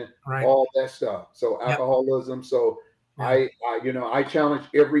addiction, all that stuff. So alcoholism. So I challenge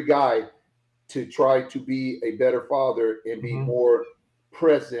every guy to try to be a better father and be more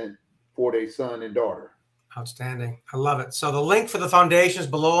present for their son and daughter. Outstanding. I love it. So the link for the foundation is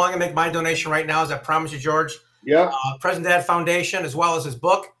below. I'm going to make my donation right now, as I promised you, George. Yeah. Present Dad Foundation, as well as his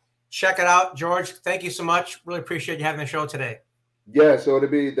book. Check it out. George, thank you so much. Really appreciate you having the show today. Yeah. So it'll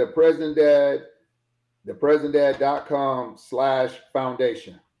be the Present Dad,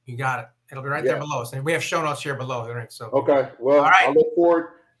 thepresentdad.com/foundation. You got it. It'll be right there below. So we have show notes here below. Right? So okay. Well, I look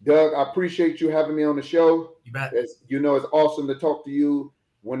forward. Doug, I appreciate you having me on the show. You bet. It's awesome to talk to you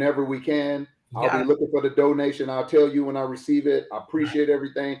whenever we can. I'll be looking for the donation. I'll tell you when I receive it. I appreciate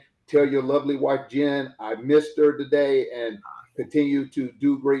everything. Tell your lovely wife, Jen, I missed her today, and continue to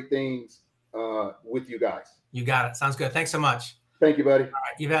do great things with you guys. You got it. Sounds good. Thanks so much. Thank you, buddy. All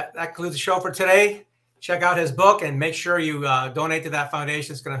right. You bet. That concludes the show for today. Check out his book and make sure you donate to that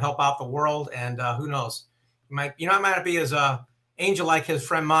foundation. It's going to help out the world. And who knows, it might not be as angel like his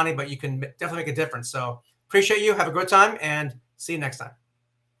friend Monty, but you can definitely make a difference. So appreciate you. Have a good time and see you next time.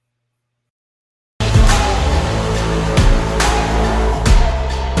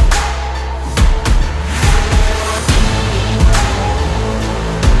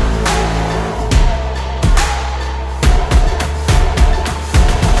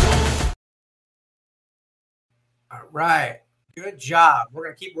 All right. Good job. We're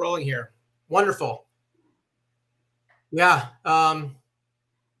going to keep rolling here. Wonderful. Yeah.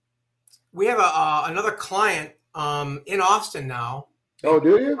 We have another client in Austin now. Oh,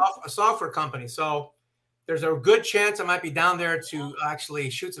 do you? A software company. So there's a good chance I might be down there to actually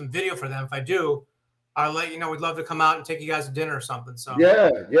shoot some video for them. If I do, I'll let you know. We'd love to come out and take you guys to dinner or something. So yeah.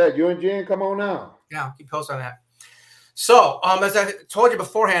 You and Jen, come on now. Yeah, I'll keep posting on that. So as I told you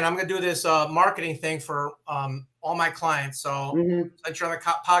beforehand, I'm going to do this marketing thing for all my clients. So since you're on the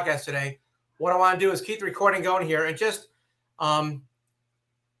podcast today, what I want to do is keep the recording going here and just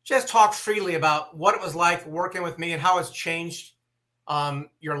talk freely about what it was like working with me and how it's changed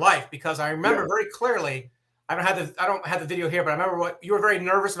your life. Because I remember very clearly, I don't have the video here, but I remember what you were very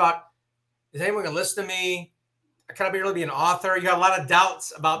nervous about. Is anyone going to listen to me? Can I really be an author? You had a lot of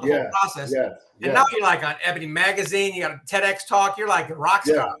doubts about the whole process. And now you're like on Ebony Magazine, you got a TEDx talk, you're like a rock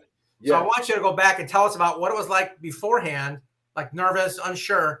star. So I want you to go back and tell us about what it was like beforehand, like nervous,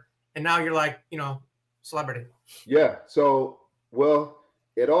 unsure, and now you're like, celebrity. Yeah. So, well,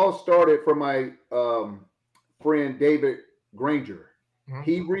 it all started from my friend David Granger.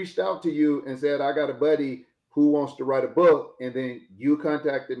 He reached out to you and said, I got a buddy who wants to write a book. And then you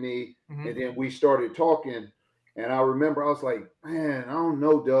contacted me and then we started talking. And I remember I was like, man, I don't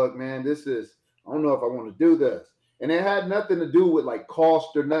know, Doug, man, I don't know if I want to do this. And it had nothing to do with like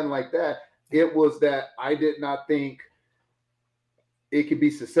cost or nothing like that. It was that I did not think it could be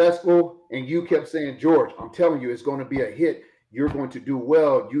successful. And you kept saying, George, I'm telling you, it's going to be a hit. You're going to do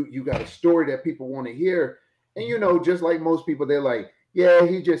well. You got a story that people want to hear. And, just like most people, they're like, yeah,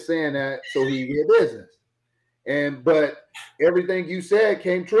 he's just saying that so he get business. But everything you said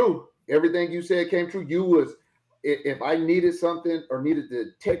came true. Everything you said came true. If I needed something or needed to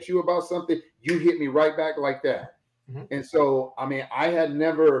text you about something, you hit me right back like that. And so, I had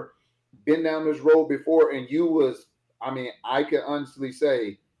never been down this road before. And I can honestly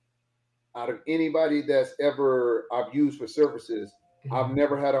say, out of anybody that's ever I've used for services, I've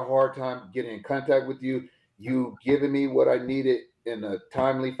never had a hard time getting in contact with you. You giving me what I needed in a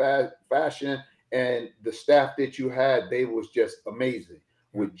timely fashion. And the staff that you had, they was just amazing.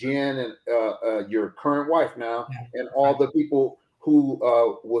 With Jen and your current wife now, and all the people who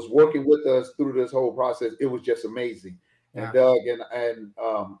was working with us through this whole process, it was just amazing. And Doug, and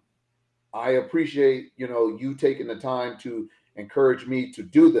I appreciate you taking the time to encourage me to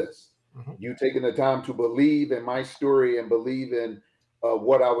do this. You taking the time to believe in my story and believe in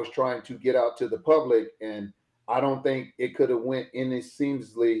what I was trying to get out to the public. And I don't think it could have went any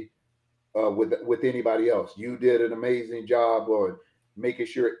seamlessly with anybody else. You did an amazing job, or making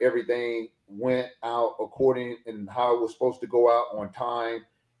sure everything went out according and how it was supposed to go out on time.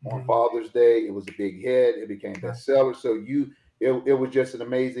 On Father's Day, it was a big hit. It became bestseller. So it was just an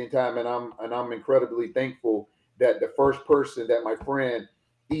amazing time, and I'm incredibly thankful that the first person that my friend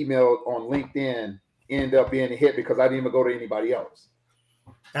emailed on LinkedIn ended up being a hit because I didn't even go to anybody else.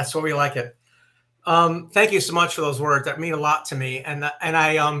 That's what we like it. Thank you so much for those words. That mean a lot to me. And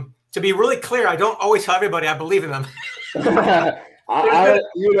I to be really clear, I don't always tell everybody I believe in them. I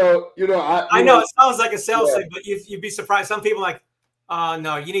know it sounds like a sales thing, but you'd be surprised. Some people are like,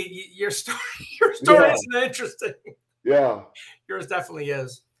 no, you need your story. Your story isn't interesting. Yeah, yours definitely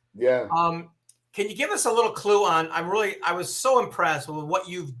is. Yeah. Can you give us a little clue on? I was so impressed with what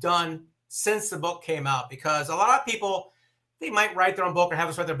you've done since the book came out, because a lot of people, they might write their own book or have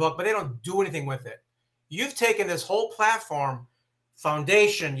us write their book, but they don't do anything with it. You've taken this whole platform,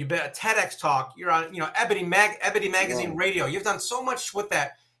 foundation. You've been a TEDx talk. You're on, Ebony Magazine Radio. You've done so much with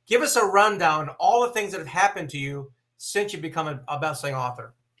that. Give us a rundown of all the things that have happened to you since you've become a best-selling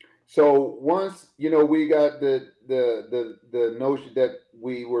author. So once we got the notion that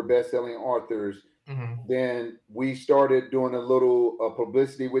we were best-selling authors, then we started doing a little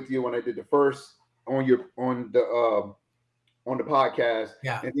publicity with you when I did the first on the podcast.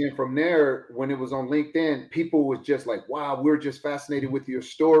 Yeah. And then from there, when it was on LinkedIn, people was just like, wow, we're just fascinated with your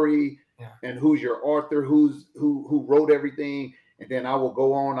story and who's your author, who wrote everything. And then I will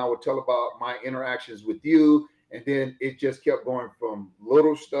go on, I will tell about my interactions with you. And then it just kept going from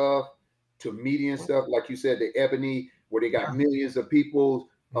little stuff to medium stuff. Like you said, the Ebony, where they got millions of people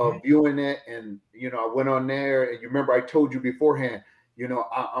viewing it. And, I went on there, and you remember I told you beforehand,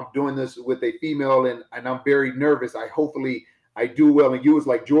 I'm doing this with a female and I'm very nervous. Hopefully I do well. And you was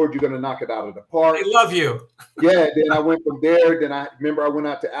like, George, you're going to knock it out of the park. I love you. Yeah. Then I went from there. Then I remember I went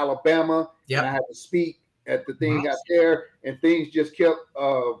out to Alabama and I had to speak at the thing out there, and things just kept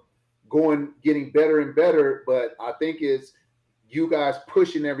getting better and better. But I think it's you guys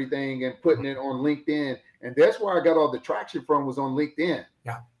pushing everything and putting it on LinkedIn. And that's where I got all the traction from, was on LinkedIn.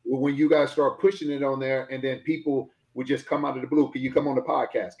 Yeah. When you guys start pushing it on there, and then people would just come out of the blue. Can you come on the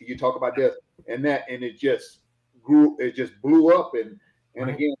podcast? Can you talk about this and that? And it just grew. It just blew up. And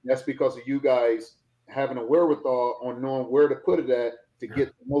again, that's because of you guys having a wherewithal on knowing where to put it at to get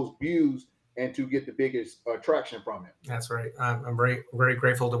the most views and to get the biggest traction from it. That's right. I'm very, very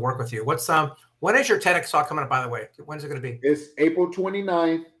grateful to work with you. When is your TEDx talk coming up, by the way? When's it going to be? It's April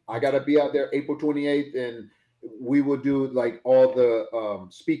 29th. I got to be out there April 28th, and we will do like all the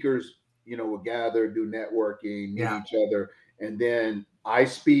speakers, will gather, do networking, meet each other. And then I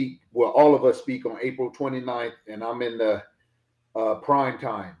speak, all of us speak on April 29th, and I'm in the prime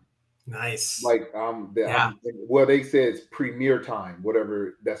time. Nice. Like, they say it's premiere time,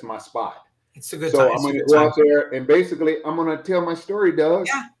 whatever. That's my spot. It's a good time. So I'm going to go out there, and basically I'm going to tell my story, Doug.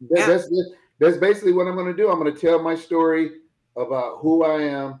 Yeah. That's basically what I'm going to do. I'm going to tell my story about who I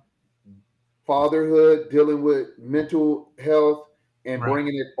am, fatherhood, dealing with mental health, and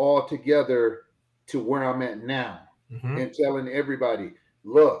bringing it all together to where I'm at now, and telling everybody,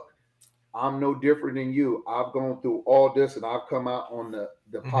 look, I'm no different than you. I've gone through all this, and I've come out on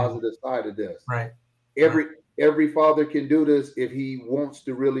the positive side of this. Right. Every father can do this if he wants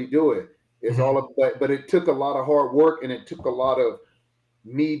to really do it. It's all about, but it took a lot of hard work, and it took a lot of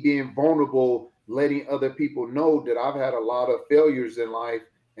me being vulnerable, letting other people know that I've had a lot of failures in life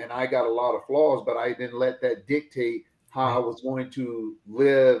and I got a lot of flaws, but I didn't let that dictate how I was going to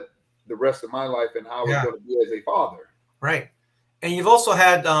live the rest of my life and how I was going to be as a father. Right. And you've also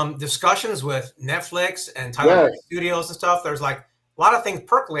had discussions with Netflix and Tyler Studios and stuff. There's like a lot of things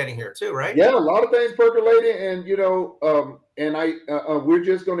percolating here too, right? Yeah, a lot of things percolating, and we're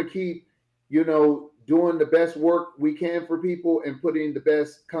just going to keep, doing the best work we can for people and putting the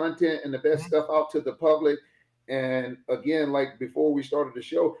best content and the best stuff out to the public. And again, like before we started the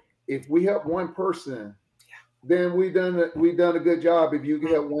show, if we help one person, then we've done a good job. If you can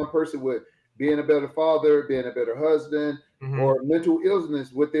help one person with being a better father, being a better husband, or mental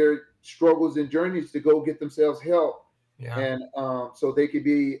illness with their struggles and journeys to go get themselves help, and so they could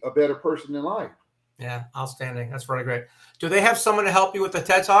be a better person in life. Yeah, outstanding. That's really great. Do they have someone to help you with the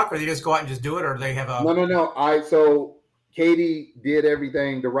TED Talk, or do you just go out and just do it, or do they have a... No. So Katie did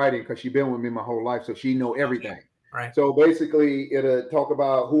everything, the writing, because she's been with me my whole life, so she know everything. Okay. Right. So basically, it'll talk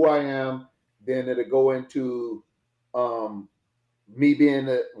about who I am, then it'll go into me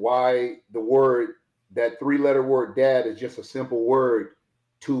being why the word, that 3-letter word dad, is just a simple word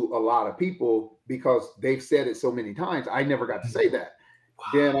to a lot of people because they've said it so many times. I never got to say that. Wow.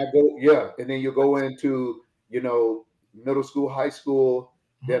 Then I go, and then you go into, middle school, high school,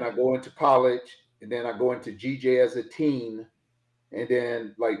 then I go into college, and then I go into GJ as a teen, and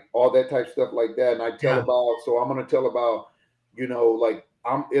then like all that type of stuff like that. And I tell about, so I'm going to tell about, like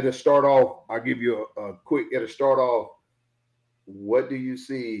it'll start off, I'll give you a quick, it'll start off. What do you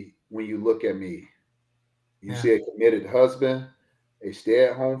see when you look at me? You see a committed husband, a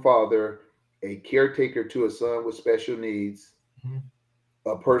stay-at-home father, a caretaker to a son with special needs,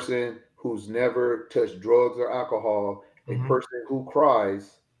 a person who's never touched drugs or alcohol, a person who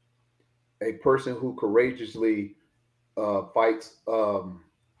cries, a person who courageously fights,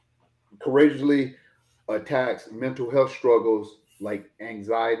 courageously attacks mental health struggles like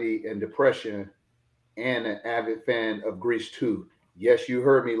anxiety and depression, and an avid fan of Grease 2. Yes, you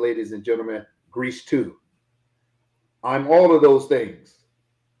heard me, ladies and gentlemen, Grease 2. I'm all of those things.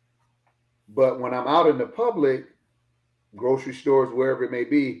 But when I'm out in the public, grocery stores, wherever it may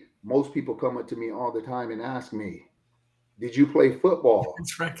be, most people come up to me all the time and ask me, did you play football?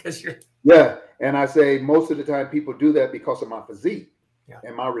 That's right, because you're... Yeah. And I say most of the time people do that because of my physique. Yeah.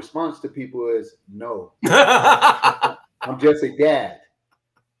 And my response to people is, no. I'm just a dad.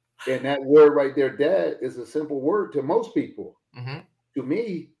 And that word right there, dad, is a simple word to most people. To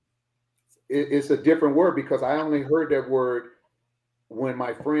me, it's a different word because I only heard that word when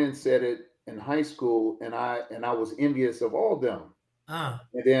my friends said it in high school, and I was envious of all of them.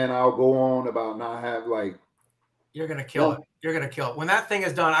 And then I'll go on about not have like. You're gonna kill it. You're gonna kill it. When that thing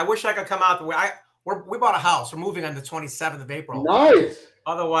is done, I wish I could come out the way we bought a house. We're moving on the 27th of April. Nice.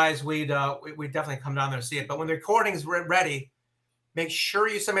 Otherwise, we'd definitely come down there and see it. But when the recording's ready, make sure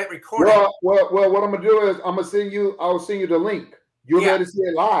you submit recording. Well, what I'm gonna do is I'll send you the link. You'll be able to see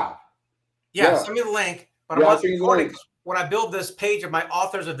it live. Yeah, send me the link. But I want the recording. When I build this page of my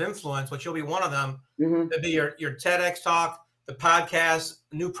authors of influence, which you'll be one of them, there'll be your TEDx talk, the podcast,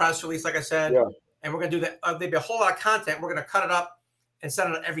 new press release, like I said. Yeah. And we're going to do that. There'll be a whole lot of content. We're going to cut it up and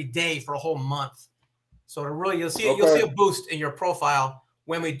send it out every day for a whole month. So you'll see a boost in your profile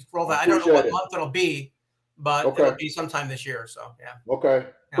when we roll that. I don't know what month it'll be, but it'll be sometime this year. So yeah. Okay.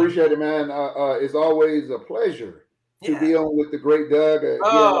 Appreciate it, man. It's always a pleasure to be on with the great Doug. Like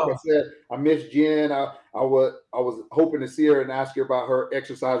I said, I miss Jen. I was hoping to see her and ask her about her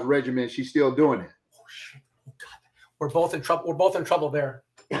exercise regimen. She's still doing it. Oh shit! Oh, God. We're both in trouble. We're both in trouble there.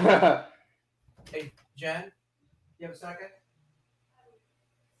 Hey, Jen, you have a second?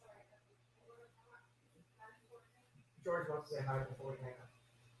 George wants to say hi before we hang up.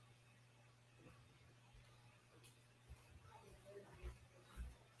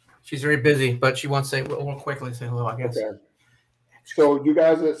 She's very busy, but she wants to say real quickly, say hello, I guess. Okay. So you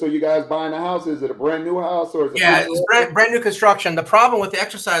guys buying a house? Is it a brand new house or is it? Yeah, it's brand new construction. The problem with the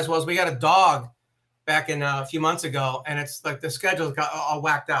exercise was we got a dog back in a few months ago, and it's like the schedule got all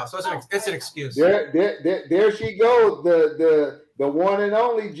whacked out. So it's an excuse. There she goes, the one and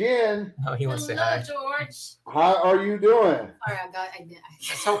only Jen. Oh, he wants to say hi. George. How are you doing? Sorry, I did.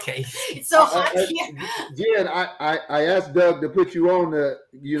 It's okay. It's so hot here. Jen, I asked Doug to put you on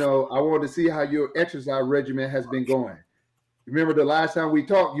I wanted to see how your exercise regimen has been going. Remember the last time we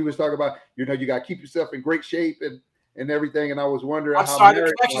talked, you was talking about, you got to keep yourself in great shape and everything. And I was wondering I'm sorry,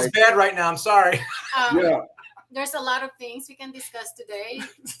 the connection's bad right now. I'm sorry. There's a lot of things we can discuss today.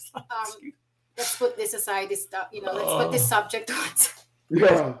 Let's put this aside. Let's put this subject on.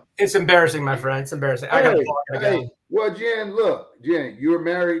 Yeah. It's embarrassing, my friend. It's embarrassing. I got to walk again. Well, Jen, you're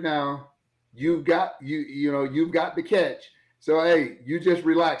married now. You've got the catch. So you just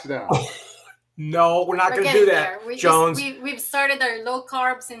relax now. No, we're not going to do that, Jones. We've started our low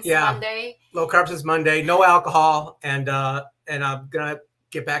carb since Monday. Low carb since Monday. No alcohol, and I'm gonna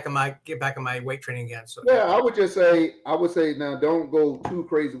get back on my weight training again. So I would say now don't go too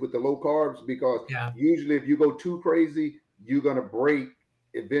crazy with the low carbs because usually if you go too crazy, you're gonna break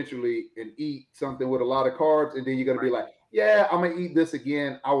eventually and eat something with a lot of carbs, and then you're gonna be like, I'm gonna eat this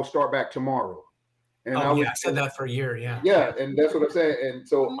again. I will start back tomorrow. And I said that for a year. Yeah, and that's what I'm saying. And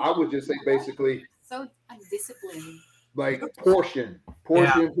so I would just say basically, so undisciplined. Like portion.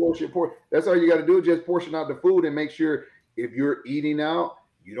 That's all you got to do. Just portion out the food and make sure if you're eating out,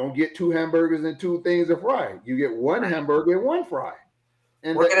 you don't get 2 hamburgers and 2 things of fry. You get 1 hamburger and 1 fry.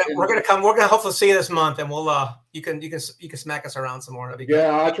 And we're gonna come. We're gonna hopefully see you this month, and we'll you can smack us around some more. That'd be good.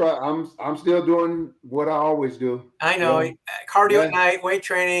 Yeah, I try. I'm still doing what I always do. I know cardio at night, weight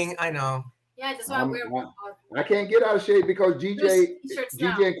training. I know. Yeah, that's why I can't get out of shape because GJ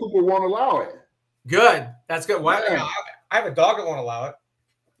and Cooper won't allow it. Good. That's good. Why? I have a dog that won't allow it.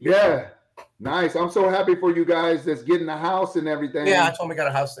 Yeah. Nice. I'm so happy for you guys that's getting a house and everything. Yeah, I told me we got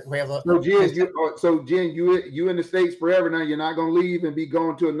a house. We have Jen, you in the States forever now. You're not going to leave and be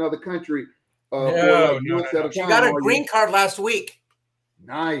going to another country no. She got a green card last week.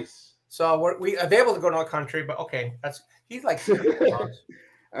 Nice. So we are able to go to another country, but okay, he's like. Hey,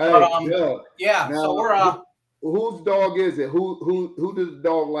 Yeah. Now, So we're whose dog is it? Who does the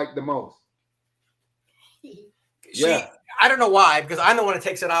dog like the most? I don't know why, because I'm the one that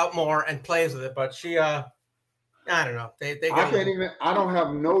takes it out more and plays with it, but she I don't know. They I don't have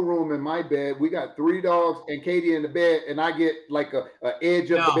no room in my bed. We got 3 dogs and Katie in the bed, and I get like a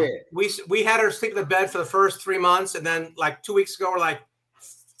edge of the bed. We had her sleep in the bed for the first 3 months, and then like 2 weeks ago, we're like,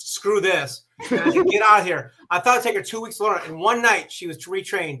 screw this. And I said, get out of here. I thought it'd take her 2 weeks to learn. And one night she was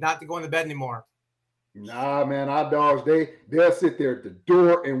retrained not to go in the bed anymore. Nah, man, our dogs, they'll sit there at the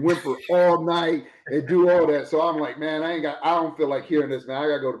door and whimper all night and do all that. So I'm like, man, I don't feel like hearing this, man. I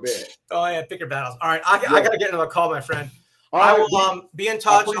gotta go to bed. Oh yeah, pick your battles. All right, I gotta get another call, my friend. All I right, will be in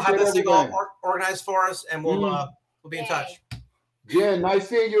touch. I'll have this thing all everything organized for us, and we'll be in touch. Jen, nice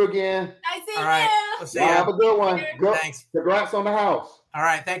seeing you again. Nice seeing All right, you. let's see you. Have a good one. Thanks. Congrats on the house. All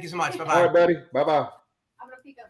right, thank you so much. Bye bye. All right, buddy. Bye bye.